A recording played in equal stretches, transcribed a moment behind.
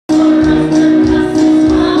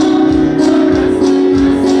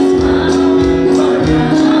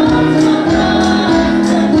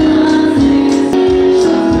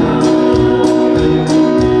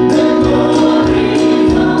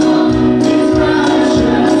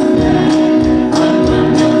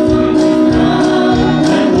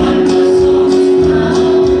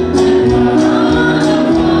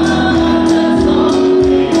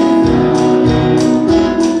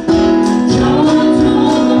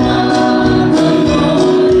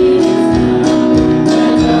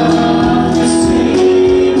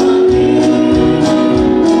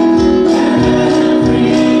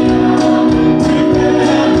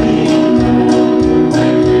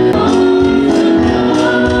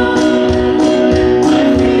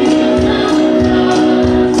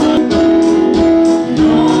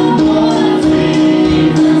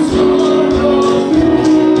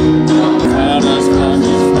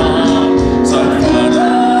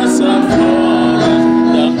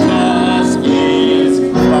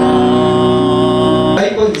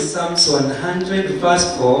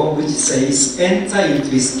verse 4, which says, "Enter into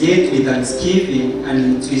his gate with thanksgiving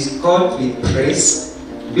and into his court with praise.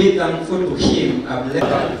 Be thankful to him, a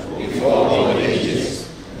blessed before all ages,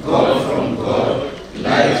 God from God,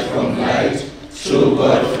 light from light, true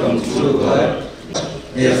God from true God,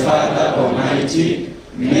 the Father Almighty,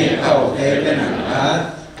 maker of heaven and earth,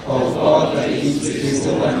 of all that is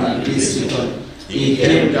visible and invisible. He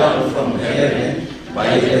came down from heaven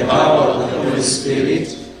by the power of the Holy Spirit.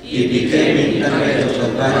 He became incarnate of the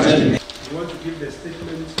Virgin Mary." You want to give the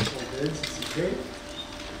statement of the NCCK?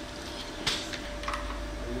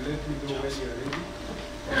 And let me know when you are ready.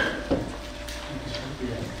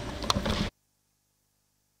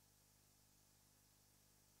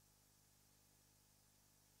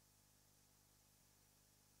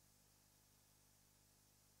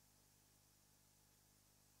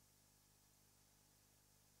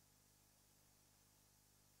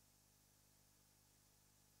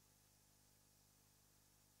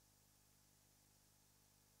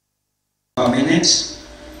 A minute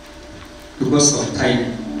because of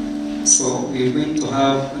time. So we're going to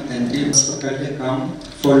have the names of the come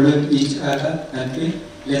follow each other and we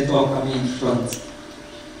let all come in front.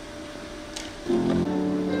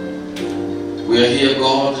 We are here,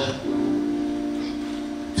 God,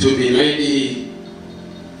 to be ready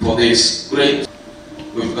for this great.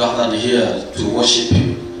 We've gathered here to worship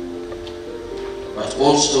you, but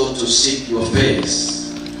also to seek your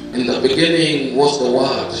face. In the beginning was the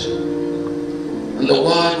Word, and the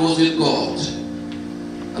Word was with God,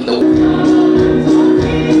 and the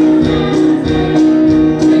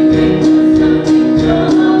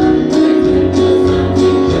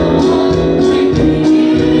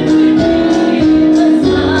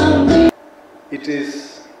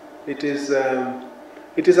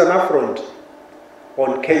It is an affront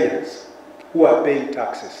on Kenyans who are paying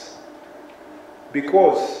taxes,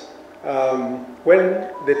 because when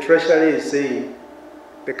the Treasury is saying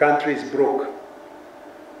the country is broke,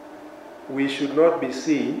 we should not be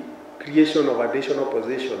seeing creation of additional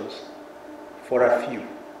positions for a few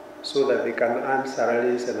so that they can earn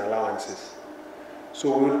salaries and allowances.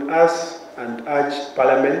 So we would ask and urge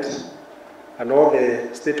Parliament and all the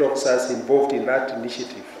state officers involved in that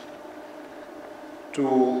initiative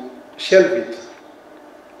to shelve it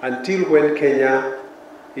until when Kenya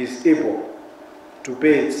is able to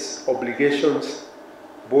pay its obligations,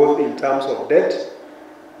 both in terms of debt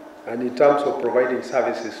and in terms of providing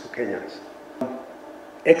services to Kenyans.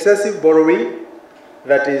 Excessive borrowing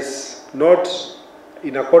that is not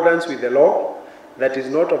in accordance with the law, that is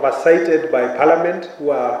not oversighted by Parliament,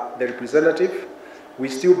 who are the representative, we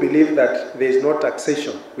still believe that there is no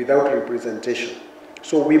taxation without representation.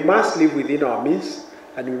 So we must live within our means,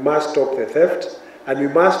 and we must stop the theft, and we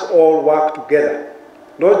must all work together.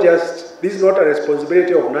 Not just, this is not a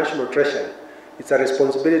responsibility of National Treasury, it's a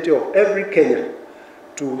responsibility of every Kenyan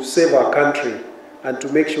to save our country and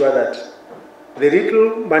to make sure that the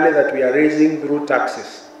little money that we are raising through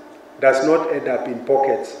taxes does not end up in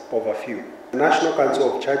pockets of a few. The National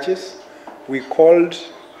Council of Churches, we called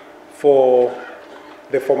for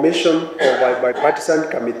the formation of a bipartisan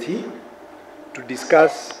committee to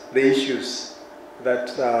discuss the issues that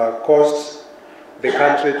caused the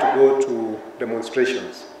country to go to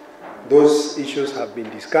demonstrations. Those issues have been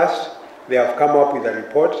discussed. They have come up with a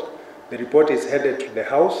report. The report is headed to the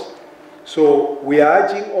House. So we are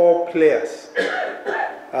urging all players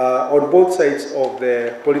on both sides of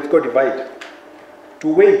the political divide to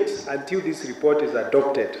wait until this report is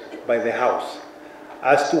adopted by the House.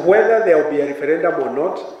 As to whether there will be a referendum or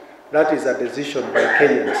not, that is a decision by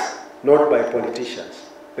Kenyans, not by politicians.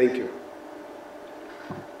 Thank you.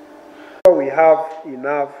 We have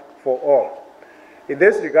enough for all. In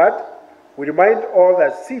this regard, we remind all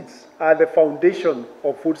that seeds are the foundation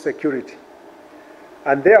of food security,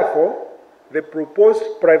 and therefore, the proposed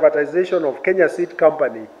privatization of Kenya Seed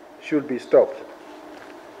Company should be stopped.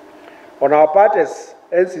 On our part as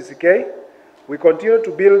NCCK, we continue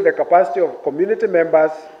to build the capacity of community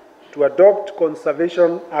members to adopt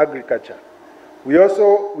conservation agriculture. We are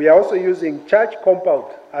also using church compound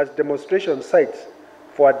as demonstration sites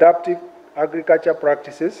for adaptive agriculture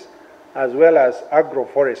practices as well as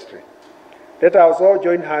agroforestry. Let us all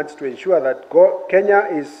join hands to ensure that Kenya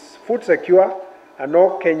is food secure and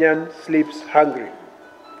no Kenyan sleeps hungry.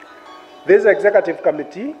 This executive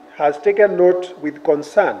committee has taken note with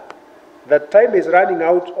concern that time is running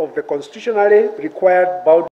out of the constitutionally required boundary